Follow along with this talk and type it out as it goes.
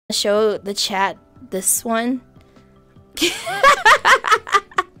Show the chat this one.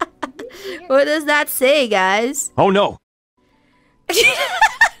 What does that say, guys? Oh no. Yes,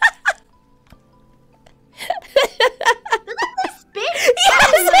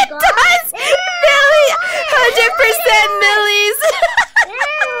 it does! Millie! 100% Millie's!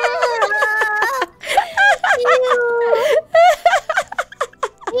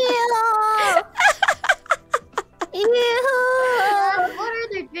 What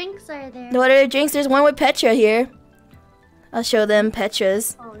other drinks are there? What other drinks? There's one with Petra here. I'll show them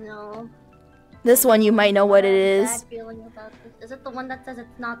Petra's. Oh no. This one you might know what it I have a is. bad feeling about this. Is it the one that says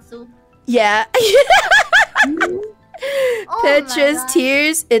it's not soup? Yeah. Oh Petra's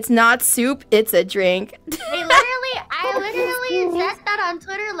tears. It's not soup, it's a drink. I literally said that on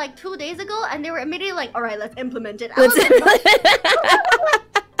Twitter like 2 days ago, and they were immediately like, "All right, let's implement it."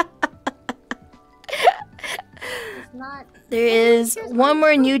 There is one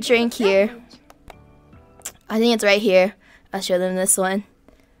more new drink here. I think it's right here. I'll show them this one.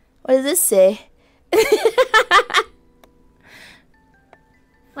 What does this say?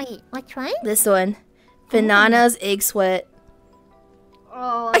 Wait, which one? This one. Bananas egg sweat.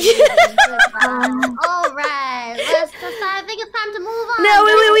 Oh, alright. I think it's time to move on. No,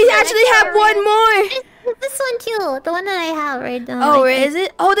 wait, we actually have one more. This one too. The one that I have right now. Oh, where is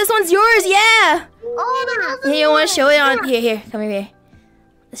it? Oh, this one's yours, yeah. Oh, Here, you want to show it on? Here, come here.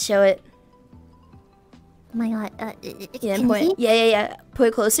 Let's show it. Oh my god. Yeah, point. Yeah. Put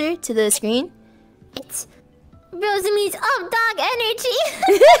it closer to the screen. It's Rosemi's up dog energy.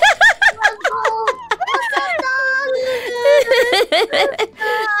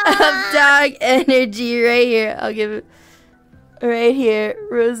 Up dog energy right here. I'll give it right here.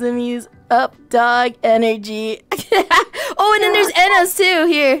 Rosemi's up dog energy. Oh, and then there's Anna's too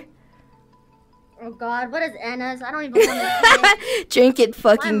here. Oh god, what is Anna's? I don't even want to Drink it,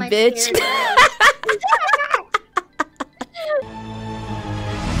 fucking bitch.